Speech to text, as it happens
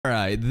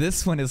Alright,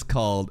 this one is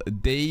called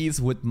Days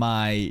with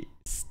My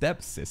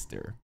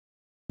Stepsister.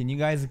 Can you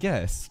guys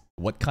guess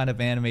what kind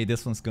of anime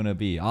this one's gonna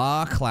be?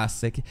 Ah,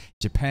 classic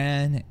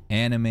Japan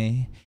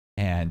anime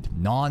and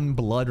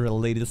non-blood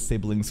related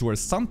siblings who are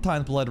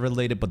sometimes blood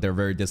related, but they're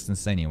very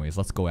distant anyways.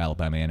 Let's go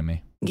Alabama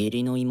anime. 義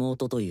理の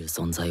妹という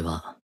存在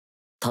は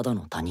ただ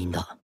の他人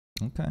だ。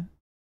 Okay.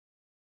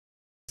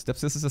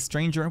 Stepsister's a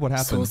stranger? What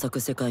happened? 創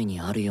作世界に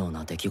あるよう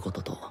な出来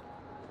事と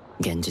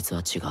現実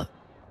は違う。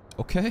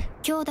 Okay.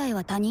 兄弟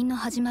は他人の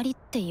始まりっ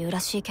て言うら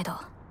しいけど、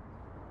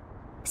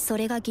そ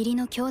れが義理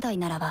の兄弟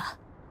ならば、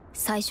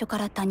最初か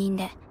ら他人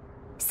で、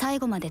最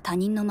後まで他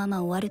人のま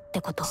ま終わるって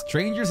こと。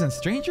Strangers and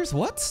strangers?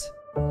 What?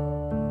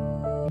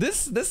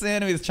 This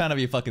anime is trying to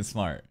be fucking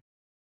smart.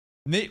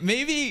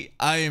 Maybe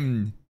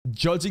I'm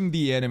judging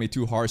the anime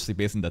too harshly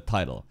based on the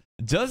title.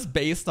 Just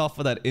based off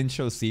of that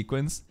intro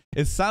sequence,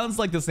 it sounds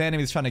like this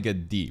anime is trying to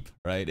get deep,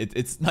 right?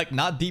 It's like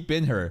not deep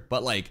in her,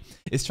 but like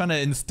it's trying to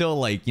instill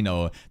like, you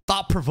know,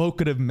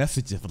 thought-provocative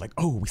messages of like,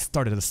 oh, we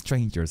started as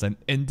strangers and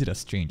ended as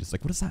strangers.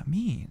 Like, what does that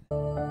mean?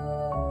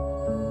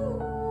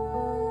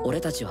 俺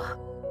たちは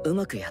う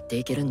まくやって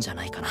いけるんじゃ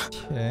ないかな。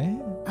 Okay.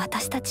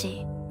 私た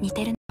ち似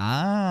てる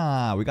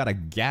Ah, we got a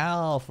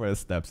gal for a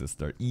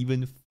stepsister.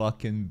 Even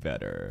fucking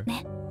better.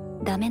 ね。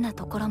ダメな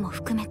ところも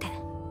含めて。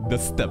 The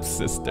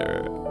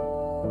stepsister.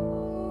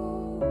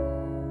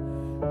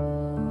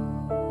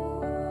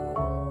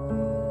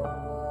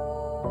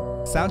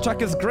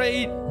 Soundtrack is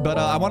great, but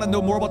I want to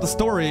know more about the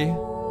story.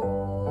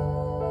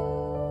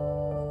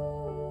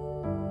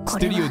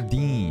 Studio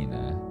Dean.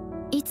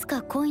 いつ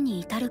か恋に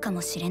至るか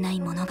もしれな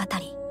い物語。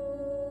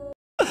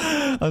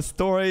 A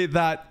story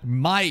that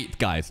might,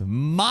 guys,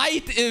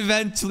 might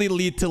eventually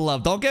lead to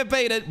love. Don't get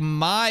baited.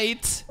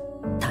 Might.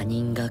 他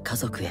人が家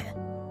族へ、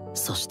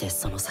そして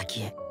その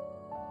先へ。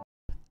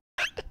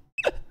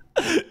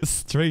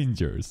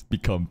 Strangers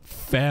become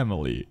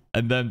family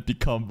and then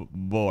become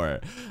more.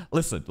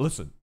 Listen.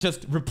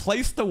 Just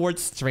replace the word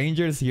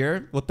strangers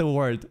here with the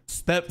word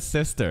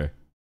stepsister.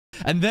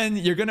 And then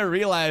you're gonna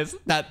realize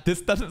that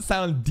this doesn't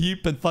sound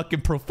deep and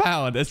fucking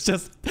profound. It's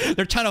just,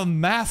 they're trying to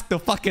mask the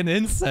fucking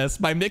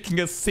incest by making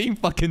it seem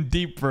fucking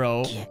deep,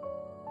 bro.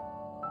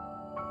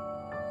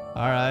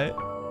 Alright.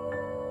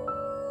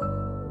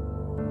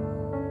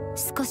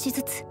 少し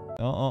ずつ。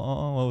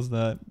 Oh, what was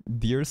that?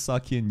 Dear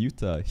Saki and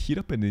Yuta, heat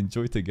up and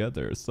enjoy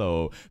together.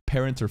 So,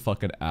 parents are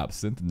fucking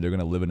absent and they're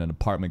gonna live in an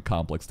apartment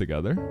complex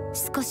together.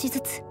 少しず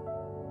つ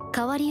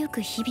変わりゆく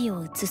日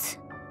々を映す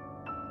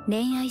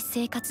恋愛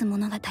生活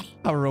物語。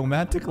 A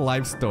romantic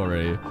life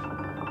story.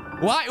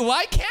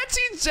 Why can't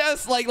you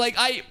just like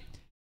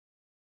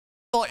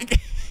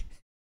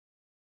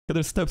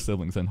they're step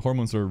siblings and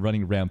hormones are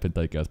running rampant,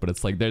 I guess, but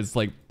it's like there's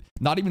like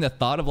not even a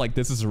thought of like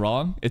this is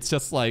wrong. It's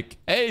just like,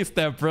 hey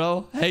step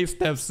bro, hey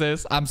step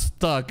sis, I'm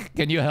stuck.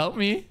 Can you help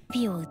me?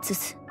 日々を映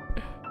す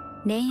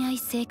恋愛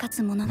生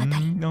活物語。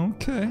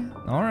 Okay.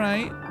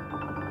 Alright.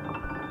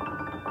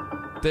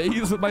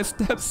 Days with my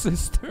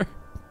stepsister.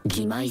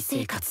 義妹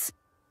生活。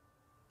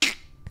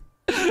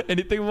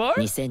 Anything more?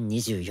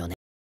 2024年。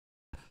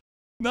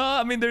 No,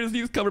 I mean, there's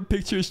these cover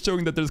pictures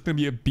showing that there's gonna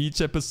be a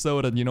beach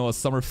episode and, you know, a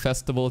summer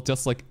festival,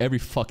 just like every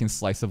fucking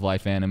slice of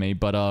life anime.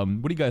 But,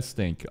 what do you guys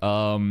think?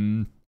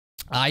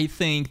 I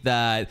think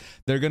that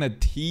they're gonna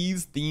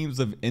tease themes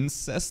of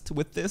incest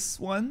with this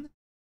one.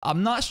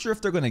 I'm not sure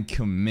if they're gonna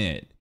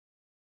commit.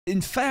 In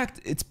fact,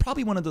 it's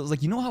probably one of those,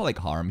 like, you know how, like,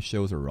 harem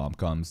shows or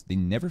rom-coms, they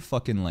never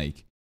fucking,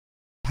 like,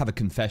 have a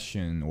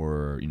confession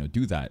or, you know,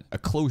 do that, a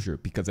closure,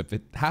 because if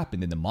it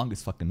happened, then the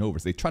manga's fucking over.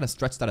 So they try to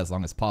stretch that as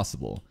long as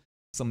possible.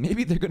 So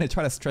maybe they're gonna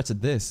try to stretch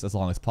this as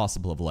long as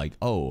possible of like,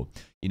 oh,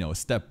 you know,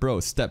 step bro,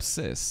 step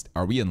sis,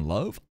 are we in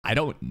love? I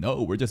don't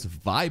know, we're just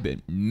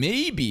vibing.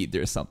 Maybe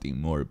there's something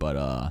more,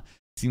 but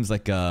seems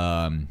like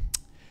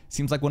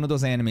one of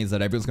those animes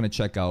that everyone's gonna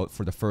check out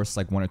for the first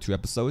like 1 or 2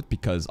 episodes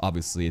because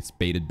obviously it's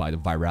baited by the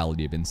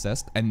virality of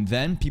incest, and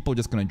then people are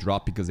just gonna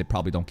drop because they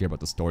probably don't care about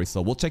the story.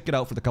 So we'll check it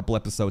out for the couple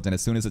episodes, and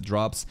as soon as it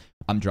drops,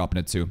 I'm dropping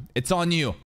it too. It's on you.